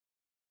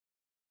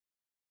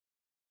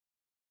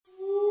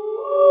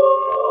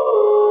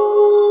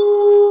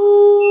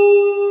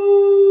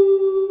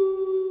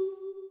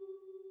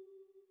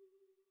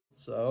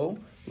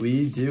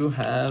we do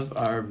have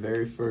our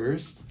very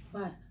first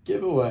What?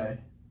 giveaway.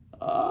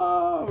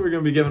 We're going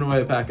to be giving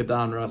away a pack of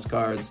Donruss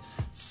cards.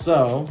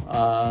 So,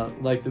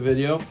 like the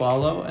video,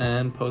 follow,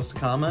 and post a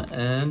comment,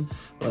 and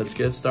let's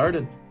get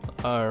started.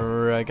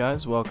 Alright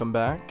guys, welcome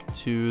back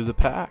to the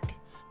pack.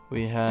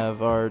 We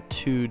have our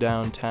two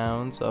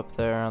downtowns up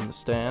there on the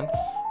stand.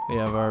 We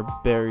have our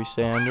Barry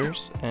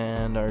Sanders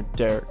and our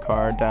Derek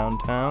Carr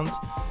downtowns.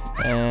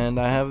 And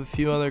I have a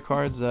few other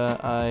cards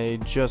that I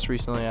just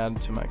recently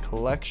added to my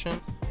collection.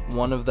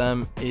 One of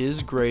them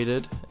is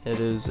graded. It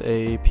is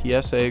a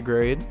PSA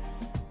grade.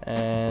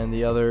 And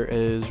the other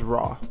is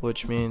raw,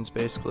 which means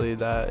basically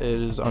that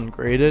it is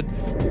ungraded.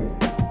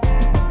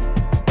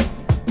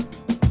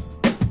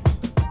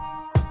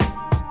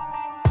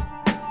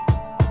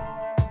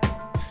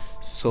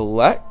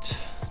 Select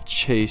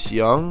Chase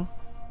Young,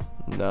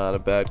 not a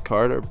bad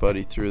card. Our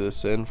buddy threw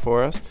this in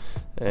for us.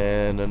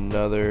 And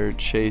another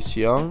Chase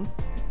Young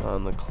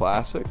on the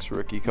Classics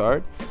rookie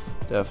card,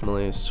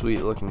 definitely a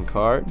sweet looking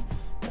card.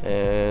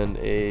 And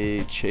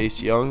a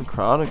Chase Young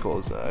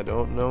Chronicles. I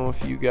don't know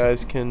if you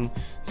guys can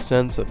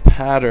sense a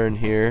pattern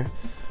here,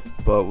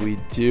 but we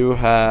do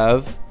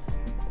have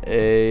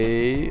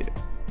a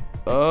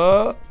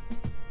I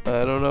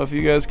don't know if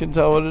you guys can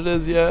tell what it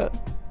is yet.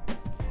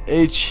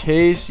 A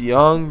Chase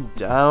Young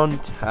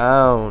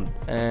Downtown.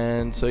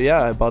 And so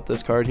yeah, I bought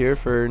this card here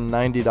for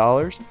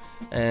 $90,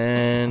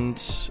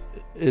 and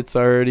it's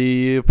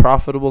already a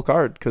profitable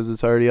card because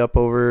it's already up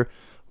over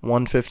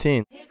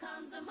 115. Here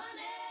comes the money.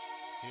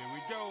 Here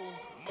we go.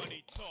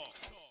 Money talk.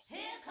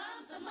 Here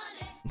comes the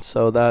money.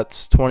 So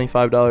that's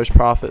 $25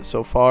 profit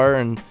so far,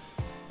 and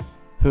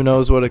who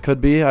knows what it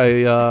could be.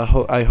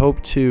 I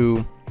hope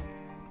to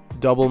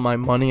double my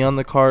money on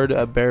the card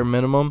at bare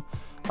minimum.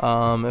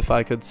 If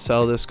I could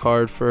sell this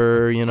card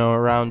for, you know,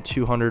 around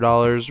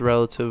 $200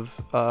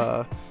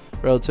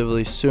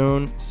 relatively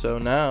soon. So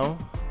now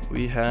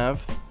we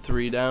have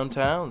 3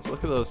 downtowns.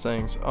 Look at those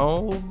things.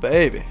 Oh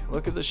baby,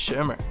 look at the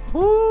shimmer.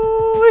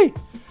 Woo-wee.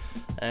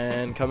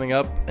 And coming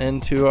up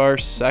into our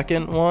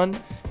second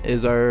one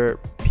is our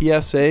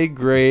PSA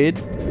grade.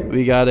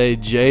 We got a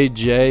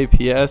JJ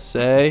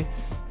PSA,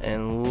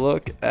 and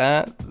look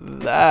at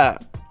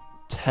that,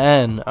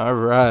 10. All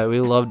right, we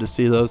love to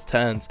see those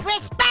 10s.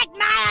 Respect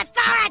my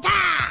authority.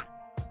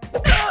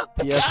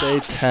 PSA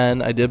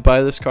 10. I did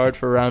buy this card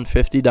for around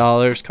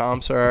 $50.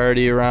 Comps are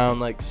already around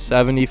like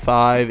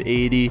 75,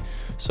 80.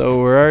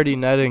 So we're already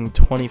netting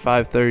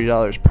 $25,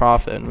 $30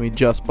 profit, and we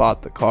just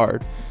bought the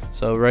card.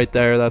 So right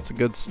there, that's a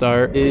good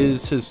start.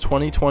 Is his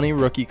 2020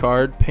 rookie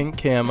card,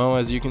 pink camo,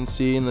 as you can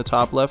see in the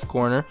top left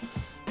corner,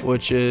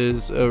 which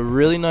is a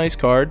really nice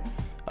card.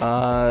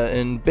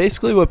 And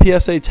basically what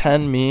PSA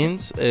 10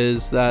 means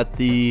is that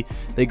they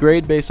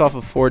grade based off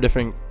of 4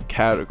 different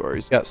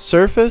categories. You got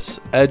surface,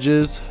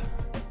 edges,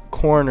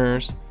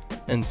 corners,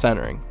 and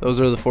centering. Those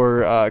are the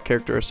 4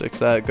 characteristics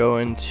that go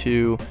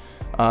into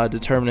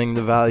determining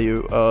the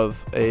value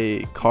of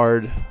a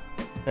card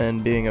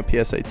and being a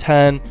PSA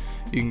 10.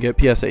 You can get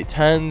PSA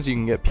 10s, you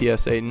can get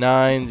PSA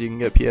 9s, you can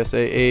get PSA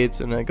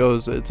 8s, and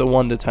it's a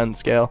 1 to 10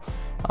 scale.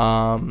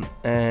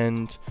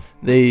 And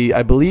they,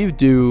 I believe,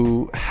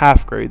 do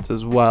half grades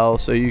as well,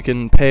 so you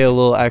can pay a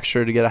little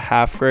extra to get a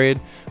half grade,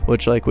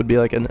 which like would be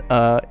like an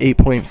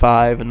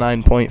 8.5, a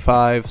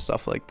 9.5,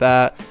 stuff like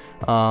that.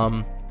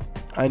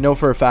 I know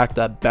for a fact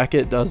that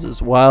Beckett does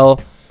as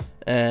well.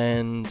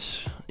 And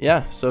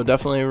yeah, so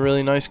definitely a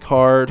really nice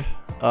card.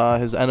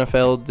 His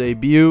NFL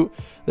debut.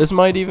 This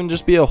might even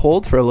just be a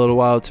hold for a little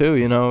while too.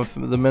 You know, if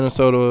the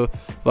Minnesota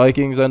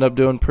Vikings end up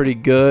doing pretty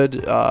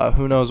good,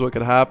 who knows what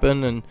could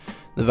happen, and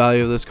the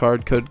value of this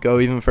card could go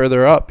even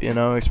further up, you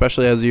know,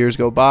 especially as the years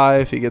go by,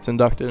 if he gets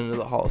inducted into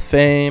the Hall of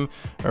Fame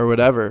or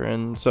whatever.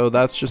 And so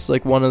that's just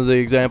like one of the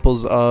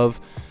examples of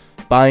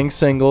buying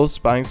singles,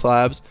 buying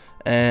slabs,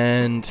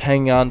 and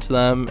hanging on to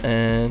them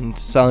and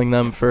selling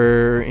them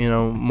for, you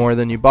know, more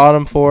than you bought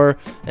them for,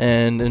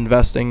 and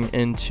investing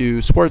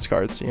into sports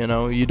cards. You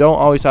know, you don't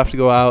always have to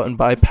go out and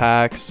buy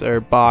packs or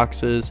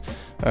boxes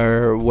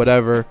or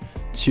whatever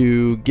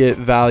to get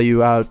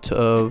value out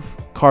of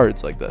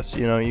cards like this.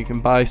 You know, you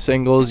can buy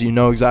singles, you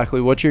know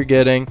exactly what you're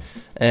getting,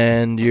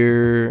 and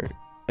you're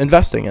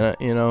investing in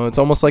it. You know, it's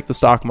almost like the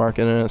stock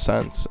market in a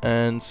sense.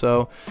 And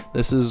so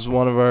this is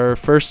one of our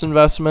first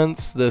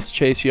investments. This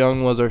Chase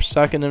Young was our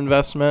second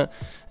investment,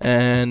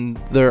 and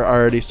they're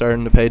already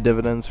starting to pay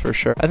dividends for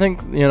sure. I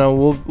think, you know,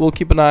 we'll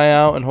keep an eye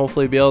out and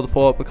hopefully be able to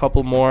pull up a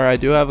couple more. I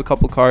do have a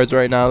couple cards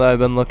right now that I've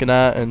been looking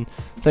at and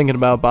thinking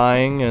about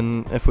buying,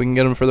 and if we can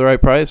get them for the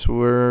right price,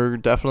 we're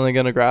definitely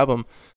going to grab them.